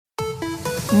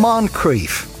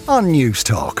Moncrief on News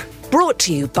Talk. Brought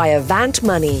to you by Avant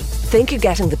Money. Think you're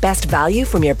getting the best value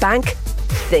from your bank?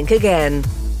 Think again.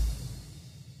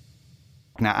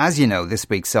 Now, as you know, this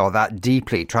week saw that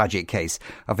deeply tragic case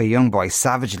of a young boy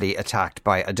savagely attacked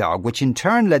by a dog, which in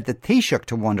turn led the Taoiseach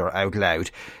to wonder out loud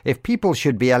if people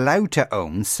should be allowed to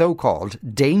own so-called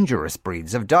dangerous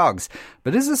breeds of dogs.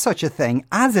 But is there such a thing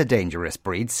as a dangerous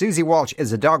breed? Susie Walsh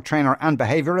is a dog trainer and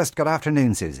behaviourist. Good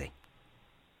afternoon, Susie.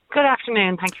 Good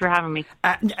afternoon. Thank you for having me.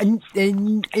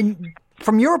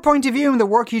 From your point of view and the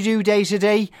work you do day to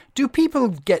day, do people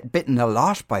get bitten a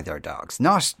lot by their dogs?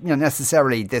 Not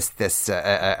necessarily this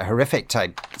horrific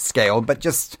type scale, but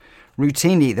just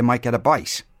routinely they might get a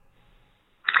bite.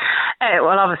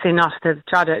 Well, obviously not the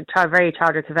very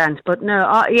tragic event, but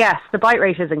no, yes, the bite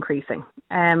rate is increasing.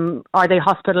 Are they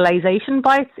hospitalisation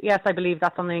bites? Yes, I believe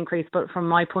that's on the increase, but from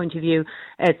my point of view,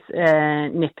 it's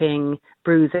nipping,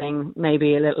 bruising,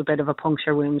 maybe a little bit of a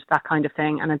puncture wound, that kind of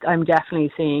thing. And I'm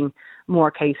definitely seeing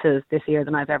more cases this year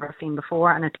than I've ever seen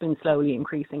before, and it's been slowly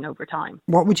increasing over time.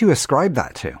 What would you ascribe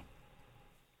that to?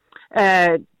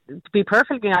 To be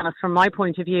perfectly honest, from my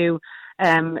point of view,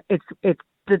 it's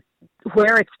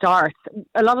where it starts.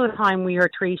 A lot of the time we are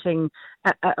treating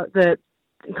the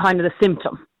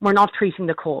symptom. We're not treating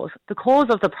the cause. The cause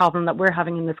of the problem that we're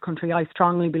having in this country, I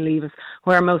strongly believe, is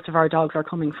where most of our dogs are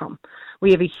coming from.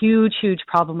 We have a huge, huge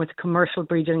problem with commercial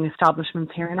breeding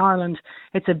establishments here in Ireland.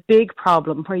 It's a big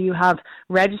problem where you have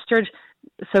registered,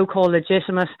 so-called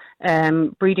legitimate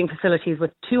breeding facilities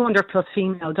with 200 plus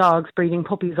female dogs breeding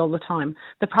puppies all the time.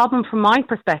 The problem from my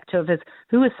perspective is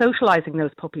who is socialising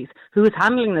those puppies, who is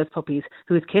handling those puppies,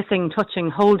 who is kissing, touching,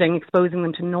 holding, exposing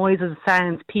them to noises,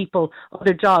 sounds, people,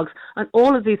 other dogs, and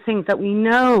all of these things that we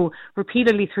know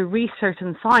repeatedly through research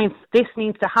and science. This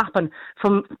needs to happen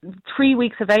from 3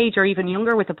 weeks of age or even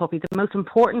younger with a puppy. The most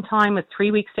important time is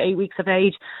 3 weeks to 8 weeks of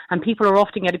age, and people are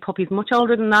often getting puppies much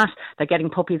older than that. They're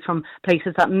getting puppies from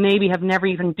places that maybe have never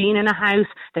even been in a house,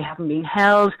 they haven't been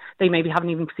held, they maybe haven't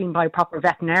even been seen by a proper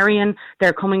veterinarian.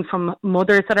 They're coming from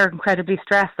mothers that are incredibly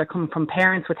stressed, they're coming from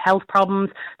parents with health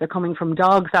problems, they're coming from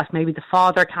dogs that maybe the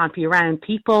father can't be around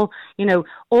people,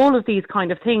 all of these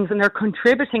kind of things, and they're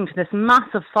contributing to this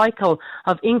massive cycle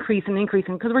of increasing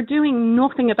because we're doing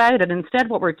nothing about it. Instead,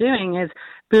 what we're doing is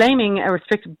blaming a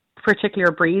restricted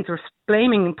particular breeds, or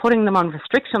putting them on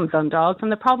restrictions on dogs,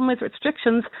 and the problem with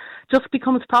restrictions just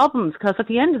becomes problems, because at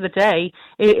the end of the day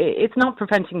it's not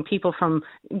preventing people from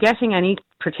getting any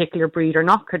particular breed or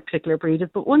not particular breed,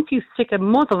 but once you stick a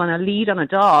muzzle and a lead on a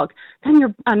dog, then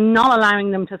you're not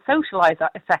allowing them to socialise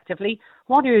effectively.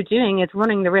 What you're doing is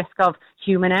running the risk of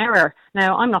human error.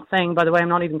 Now, I'm not saying, by the way, I'm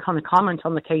not even going to comment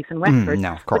on the case in Wexford.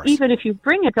 No, of course. But even if you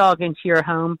bring a dog into your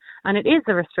home and it is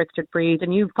a restricted breed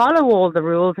and you follow all the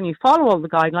rules and you follow all the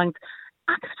guidelines,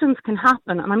 accidents can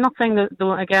happen. And I'm not saying that the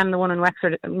one in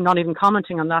Wexford, I'm not even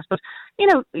commenting on that, but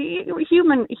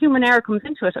human error comes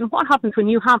into it. And what happens when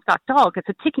you have that dog? It's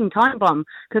a ticking time bomb,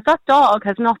 because that dog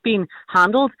has not been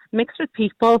handled, mixed with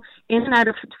people, in and out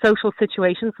of social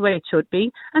situations the way it should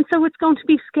be. And so it's going to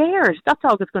be scared. That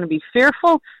dog is going to be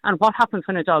fearful. And what happens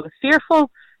when a dog is fearful?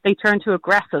 They turn to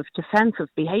aggressive, defensive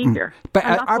behaviour. And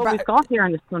that's what we've got here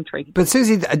in this country. But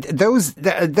Susie,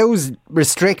 those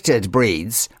restricted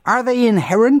breeds, are they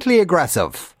inherently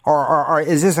aggressive? Or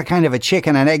is this a kind of a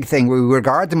chicken and egg thing? We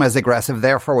regard them as aggressive,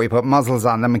 therefore we put muzzles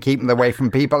on them and keep them away from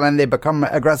people, and they become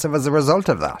aggressive as a result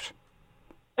of that?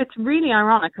 It's really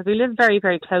ironic, because we live very,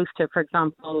 very close to, for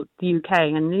example, the UK.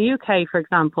 And in the UK, for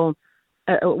example,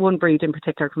 one breed in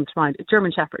particular comes to mind, a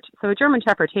German Shepherd. So a German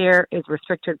Shepherd here is a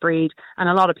restricted breed, and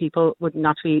a lot of people would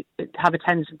naturally have a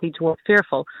tendency towards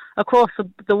fearful. Across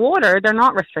the water, they're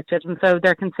not restricted, and so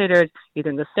they're considered either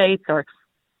in the States or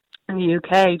in the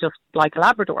UK just like a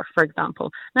Labrador, for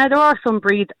example. Now, there are some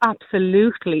breeds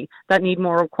absolutely that need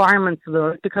more requirements of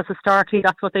those, because historically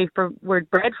that's what they were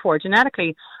bred for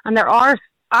genetically, and there are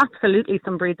absolutely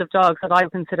some breeds of dogs that I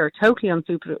would consider totally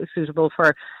unsuitable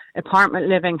for apartment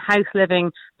living, house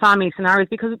living, family scenarios,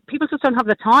 because people just don't have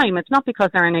the time. It's not because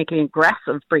they're innately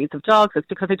aggressive breeds of dogs, it's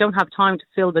because they don't have time to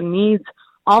fill the needs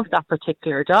of that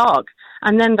particular dog.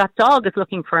 And then that dog is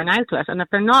looking for an outlet. And if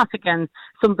they're not, again,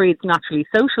 some breeds naturally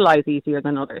socialise easier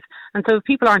than others. And so if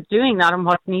people aren't doing that, and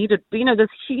what's needed, there's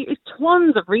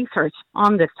tons of research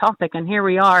on this topic. And here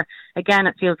we are, again,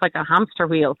 it feels like a hamster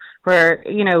wheel where,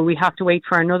 we have to wait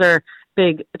for another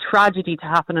big tragedy to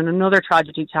happen and another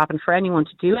tragedy to happen for anyone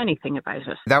to do anything about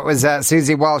it. That was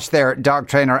Susie Walsh there, dog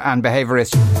trainer and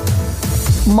behaviourist.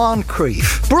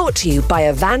 Moncrief. Brought to you by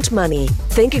Avant Money.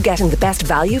 Think you're getting the best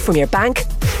value from your bank?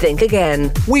 Think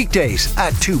again. Weekdays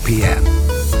at 2 p.m.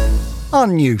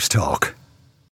 on News Talk.